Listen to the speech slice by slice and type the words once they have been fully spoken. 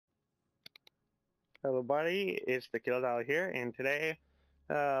Hello, buddy. It's the Killadile here, and today,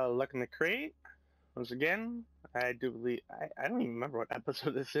 looking to create once again. I do believe I don't even remember what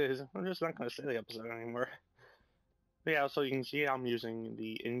episode this is. I'm just not gonna say the episode anymore. But yeah, so you can see I'm using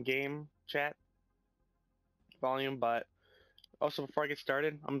the in-game chat volume. But also, before I get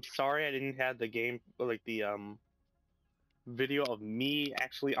started, I'm sorry I didn't have the game like the video of me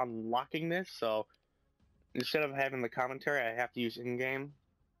actually unlocking this. So instead of having the commentary, I have to use in-game,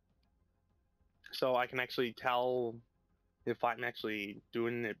 so I can actually tell if I'm actually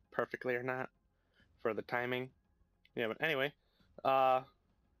doing it perfectly or not for the timing. Yeah, but anyway, uh,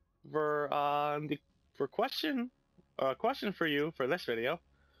 for the for question for you for this video,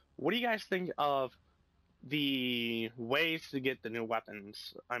 what do you guys think of the ways to get the new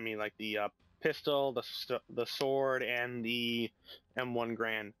weapons? I mean, like the pistol, the sword, and the M1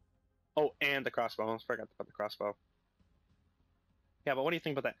 Grand. Oh, and the crossbow. I almost forgot about the crossbow. Yeah, but what do you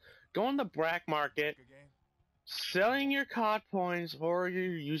think about that? Go on the black market, selling your COD points, or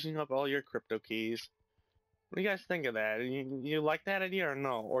you're using up all your crypto keys. What do you guys think of that? You like that idea or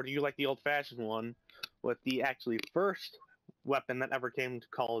no? Or do you like the old-fashioned one with the actually first weapon that ever came to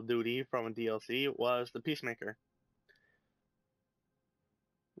Call of Duty from a DLC was the Peacemaker?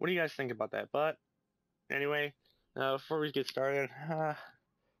 What do you guys think about that? But anyway, before we get started,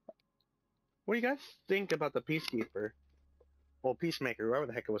 what do you guys think about the Peacekeeper? Well, Peacemaker, whatever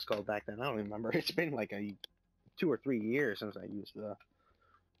the heck it was called back then. I don't remember. It's been like 2 or 3 years since I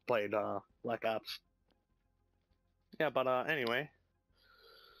played Black Ops. Yeah, but anyway.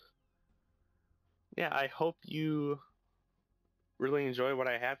 Yeah, I hope you really enjoy what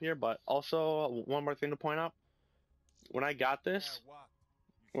I have here, but also one more thing to point out. When I got this,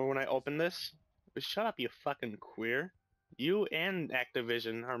 or when I opened this, shut up, you fucking queer. You and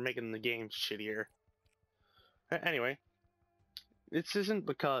Activision are making the game shittier. Anyway, this isn't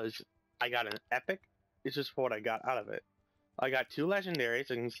because I got an epic, it's just what I got out of it. I got 2 legendaries,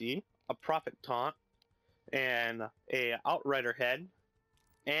 you can see, a Prophet Taunt, and a Outrider head,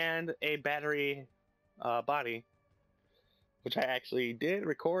 and a battery body, which I actually did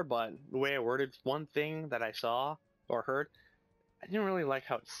record, but the way I worded one thing that I saw or heard, I didn't really like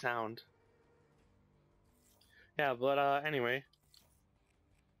how it sounded. Yeah, but anyway,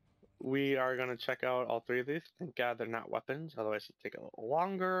 we are gonna check out all 3 of these. Thank God they're not weapons, otherwise it'd take a little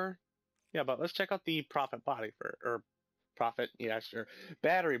longer. Yeah, but let's check out the Prophet body or Prophet, yeah, sure,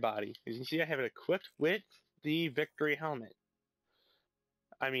 battery body. As you can see, I have it equipped with the Victory helmet.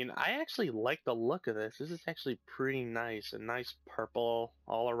 I mean, I actually like the look of this. This is actually pretty nice. A nice purple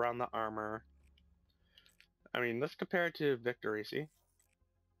all around the armor. I mean, let's compare it to Victory, see? It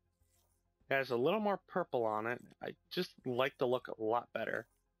has a little more purple on it. I just like the look a lot better.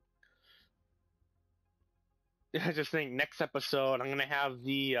 I just think next episode I'm gonna have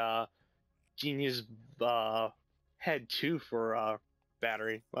the Genius head 2 for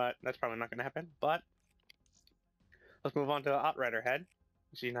battery, but that's probably not gonna happen. But let's move on to Outrider head.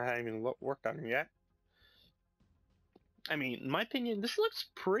 See, I haven't even worked on it yet. I mean, in my opinion, this looks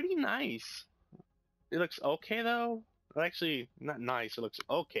pretty nice. It looks okay though. Actually, not nice. It looks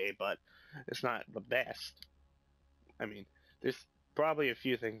okay, but it's not the best. I mean, there's probably a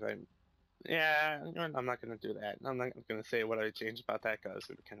few things yeah, I'm not gonna do that. I'm not gonna say what I changed about that because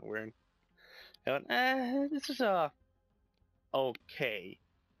it'd be kind of weird. But, this is okay.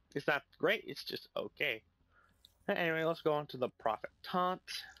 It's not great. It's just okay. Anyway, let's go on to the Prophet Taunt,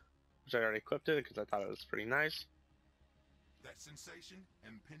 which I already equipped it because I thought it was pretty nice. That sensation,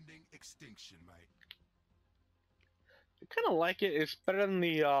 impending extinction, mate. I kind of like it. It's better than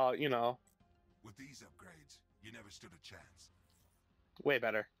the, you know. With these upgrades, you never stood a chance. Way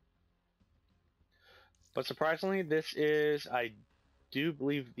better. But surprisingly, this is, I do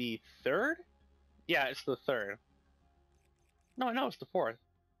believe, the 3rd? Yeah, it's the 3rd. No, I know it's the 4th.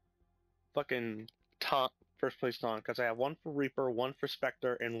 Fucking taunt, first place taunt, because I have 1 for Reaper, 1 for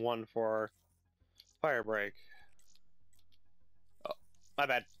Spectre, and 1 for Firebreak. Oh, my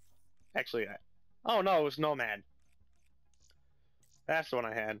bad. Actually, oh no, it was Nomad. That's the one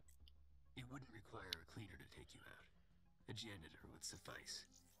I had. It wouldn't require a cleaner to take you out. A janitor would suffice.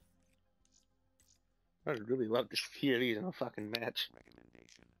 I'd really love to see these in a fucking match.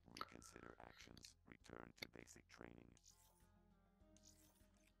 Recommendation: reconsider actions. Return to basic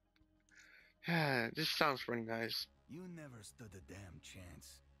training. This sounds pretty nice. You never stood a damn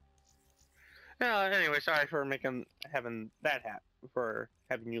chance. Anyway, sorry for having that for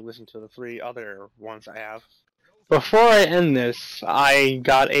having you listen to the 3 other ones I have. Before I end this, I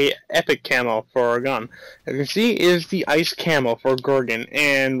got a epic camo for a gun. As you can see, is the ice camo for Gorgon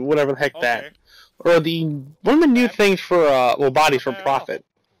and whatever the heck that, or one of the new things for bodies for Prophet.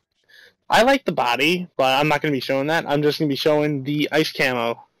 I like the body, but I'm not going to be showing that. I'm just going to be showing the ice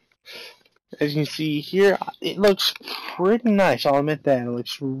camo. As you can see here, it looks pretty nice. I'll admit that. It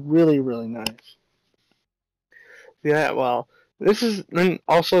looks really, really nice. Yeah, well, this is, and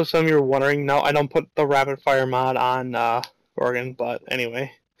also some of you are wondering, no, I don't put the rapid fire mod on Oregon, but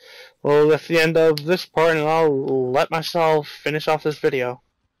anyway. Well, that's the end of this part, and I'll let myself finish off this video.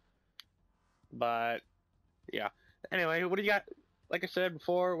 But, yeah. Anyway, what do you got, like I said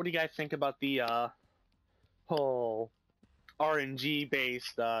before, what do you guys think about the whole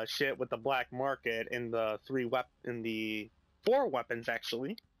RNG-based shit with the black market and the four weapons,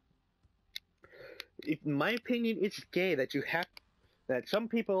 actually? In my opinion, it's gay that some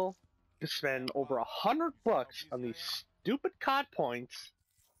people spend over $100 on these stupid COD points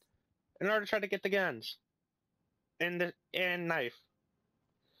in order to try to get the guns and knife.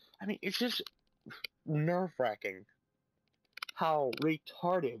 I mean, it's just nerve-wracking how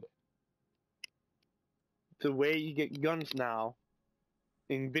retarded the way you get guns now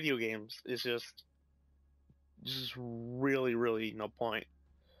in video games is just really, really no point.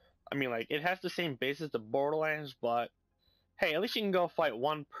 I mean, like, it has the same basis of Borderlands, but hey, at least you can go fight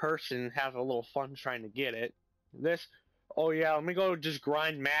one person and have a little fun trying to get it. This, oh yeah, let me go just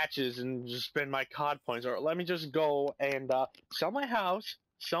grind matches and just spend my COD points, or let me just go and sell my house,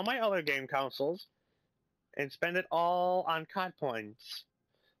 sell my other game consoles, and spend it all on COD points.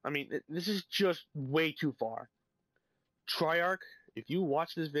 I mean, this is just way too far. Triarch, if you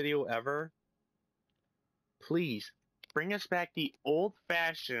watch this video ever, please bring us back the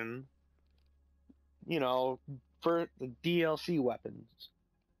old-fashioned, for the DLC weapons.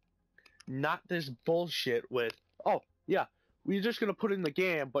 Not this bullshit with, oh, yeah, we're just gonna put it in the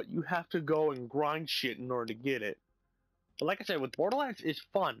game, but you have to go and grind shit in order to get it. But like I said, with Borderlands, it's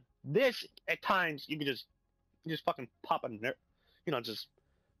fun. This, at times, you can just fucking pop a just,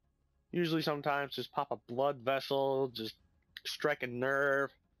 usually sometimes, just pop a blood vessel, just strike a nerve.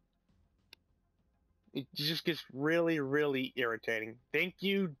 It just gets really, really irritating. Thank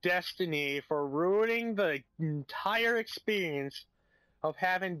you, Destiny, for ruining the entire experience of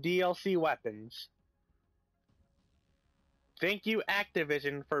having DLC weapons. Thank you,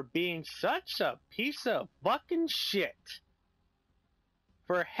 Activision, for being such a piece of fucking shit.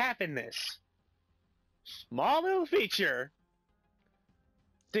 For having this small little feature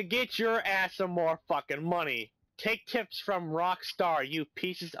to get your ass some more fucking money. Take tips from Rockstar, you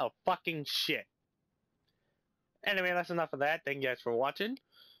pieces of fucking shit. Anyway, that's enough of that. Thank you guys for watching.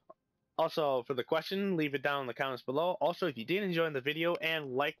 Also, for the question, leave it down in the comments below. Also, if you did enjoy the video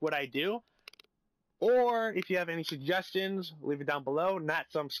and like what I do, or if you have any suggestions, leave it down below. Not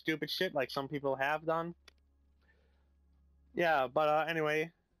some stupid shit like some people have done. Yeah, but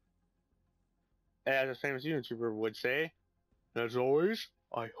anyway, as a famous YouTuber would say, as always,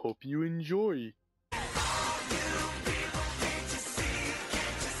 I hope you enjoy.